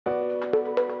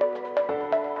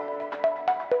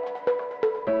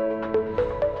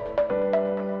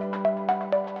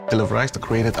Deliverect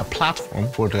created a platform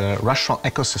for the restaurant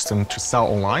ecosystem to sell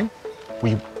online.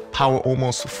 We power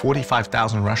almost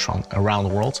 45,000 restaurants around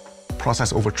the world,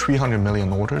 process over 300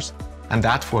 million orders, and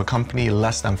that for a company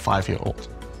less than 5 years old.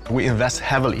 We invest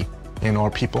heavily in our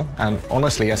people, and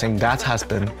honestly, I think that has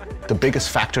been the biggest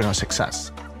factor in our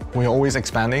success. We're always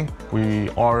expanding. We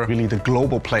are really the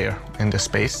global player in this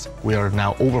space. We are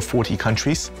now over 40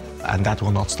 countries, and that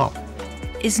will not stop.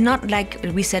 It's not like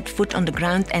we set foot on the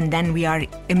ground and then we are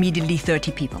immediately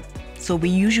 30 people. So we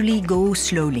usually go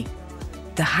slowly.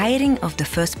 The hiring of the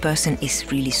first person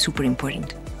is really super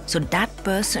important. So that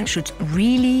person should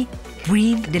really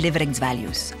breathe Deliverect's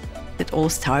values. It all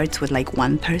starts with like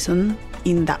one person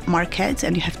in that market,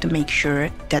 and you have to make sure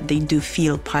that they do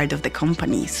feel part of the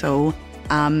company. So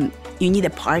you need a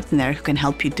partner who can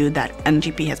help you do that, and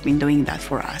GP has been doing that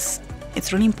for us.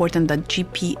 It's really important that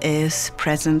GP is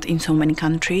present in so many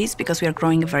countries because we are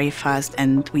growing very fast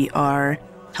and we are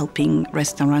helping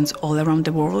restaurants all around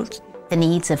the world. The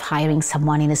needs of hiring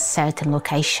someone in a certain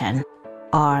location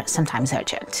are sometimes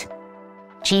urgent.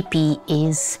 GP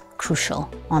is crucial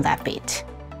on that bit.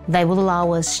 They will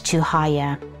allow us to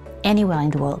hire anywhere in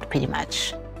the world, pretty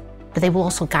much, but they will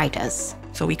also guide us.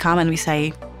 So we come and we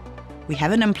say, we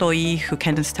have an employee who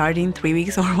can start in 3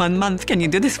 weeks or 1 month. Can you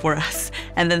do this for us?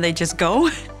 And then they just go.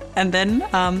 And then,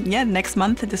 next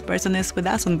month, this person is with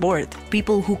us on board.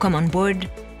 People who come on board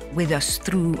with us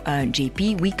through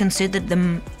GP, we consider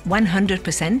them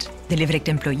 100% Deliverect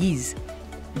employees.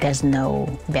 There's no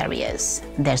barriers,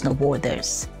 there's no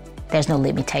borders, there's no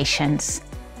limitations,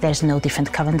 there's no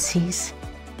different currencies.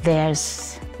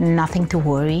 There's nothing to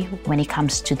worry when it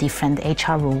comes to different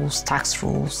HR rules, tax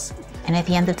rules. And at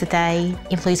the end of the day,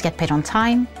 employees get paid on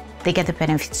time, they get the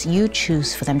benefits you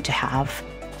choose for them to have,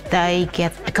 they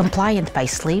get a compliant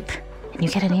payslip, and you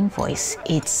get an invoice.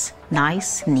 It's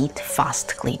nice, neat,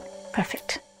 fast, clean.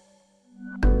 Perfect.